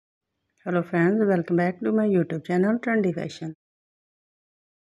Hello friends, welcome back to my YouTube channel Trendy Fashion.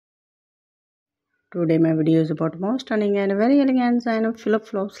 Today my video is about most stunning and very elegant design of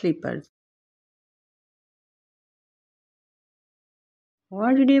flip-flop slippers.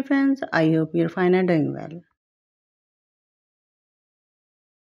 What did you friends? I hope you're fine and doing well.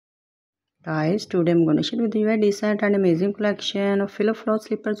 Guys, today I'm going to share with you a decent and amazing collection of flip-flop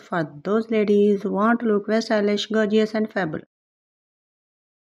slippers for those ladies who want to look very stylish, gorgeous and fabulous.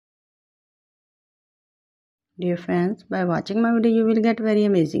 Dear friends, by watching my video you will get very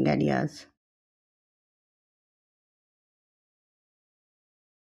amazing ideas.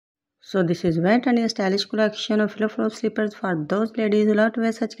 So this is wet and a stylish collection of flip-flop slippers for those ladies who love to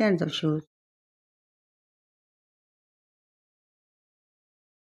wear such kinds of shoes.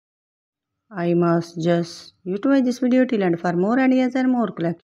 I must just you to watch this video till end for more ideas and more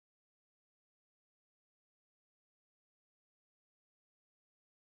collections.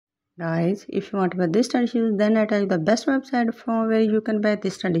 Guys, if you want to buy this trendy shoes, then I tell you the best website from where you can buy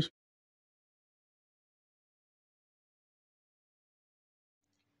this trendy shoes.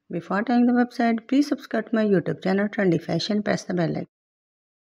 Before telling the website, please subscribe to my YouTube channel Trendy Fashion. Press the bell icon.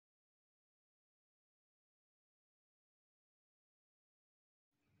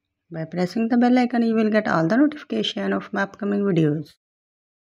 By pressing the bell icon, you will get all the notification of my upcoming videos.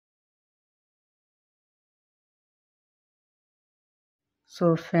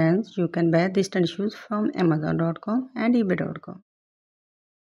 So friends, you can buy these trendy shoes from Amazon.com and eBay.com.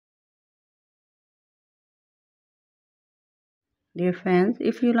 Dear friends,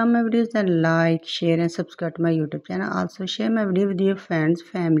 if you love my videos, then like, share and subscribe to my YouTube channel. Also share my video with your friends,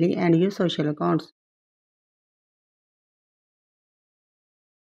 family and your social accounts.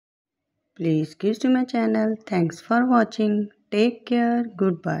 Please give to my channel. Thanks for watching. Take care.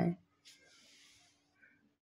 Goodbye.